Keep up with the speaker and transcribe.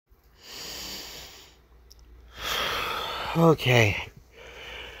Okay.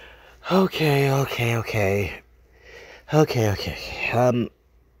 Okay.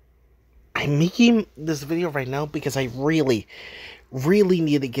 I'm making this video right now because I really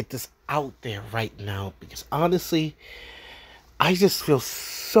need to get this out there right now. Because honestly, I just feel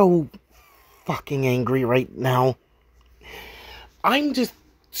so fucking angry right now. I'm just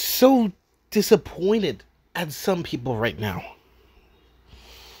so disappointed at some people right now.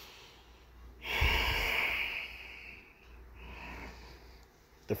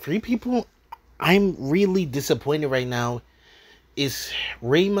 The three people I'm really disappointed right now is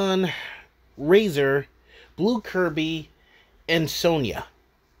Raymond, Razor, Blue Kirby, and Sonya.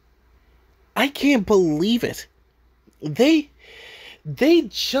 I can't believe it. They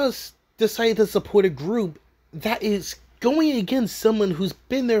just decided to support a group that is going against someone who's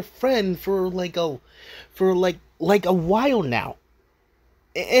been their friend for like a while now.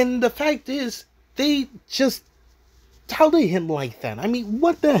 And the fact is, they just touted him like that. I mean,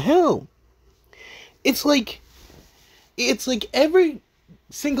 what the hell? It's like every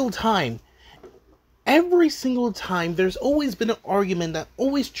single time there's always been an argument that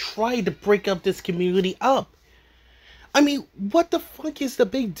always tried to break up this community up. I mean, what the fuck is the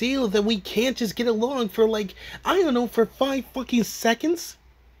big deal that we can't just get along for for 5 fucking seconds?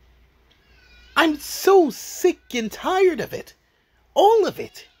 I'm so sick and tired of it. All of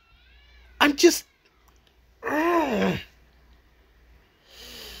it. I'm just...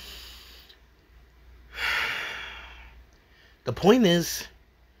 The point is,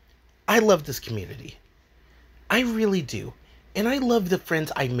 I love this community. I really do. And I love the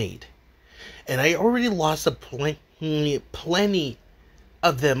friends I made. And I already lost plenty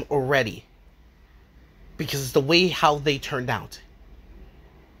of them already. Because it's the way how they turned out.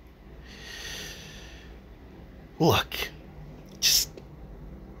 Look.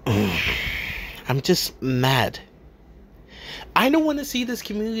 I'm just mad. I don't want to see this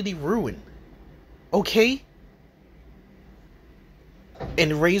community ruined. Okay?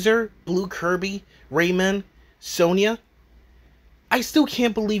 And Razor, Blue Kirby, Rayman, Sonya, I still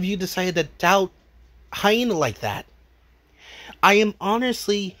can't believe you decided to doubt Hyena like that. I am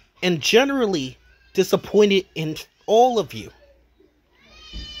honestly and generally disappointed in all of you.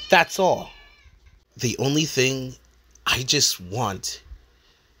 That's all. The only thing I just want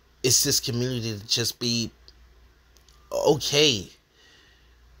is this community to just be okay.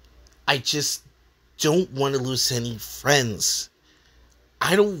 I just don't want to lose any friends.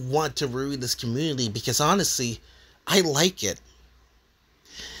 I don't want to ruin this community because honestly, I like it.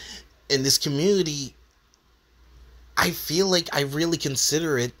 In this community, I feel like I really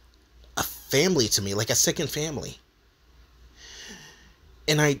consider it a family to me, like a second family.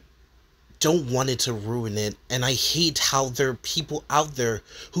 And I don't want it to ruin it, and I hate how there are people out there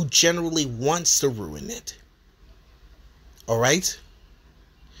who generally wants to ruin it. Alright?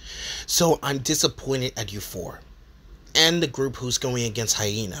 So I'm disappointed at you four. And the group who's going against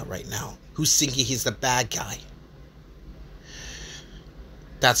Hyena right now. Who's thinking he's the bad guy.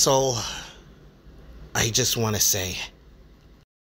 That's all I just want to say.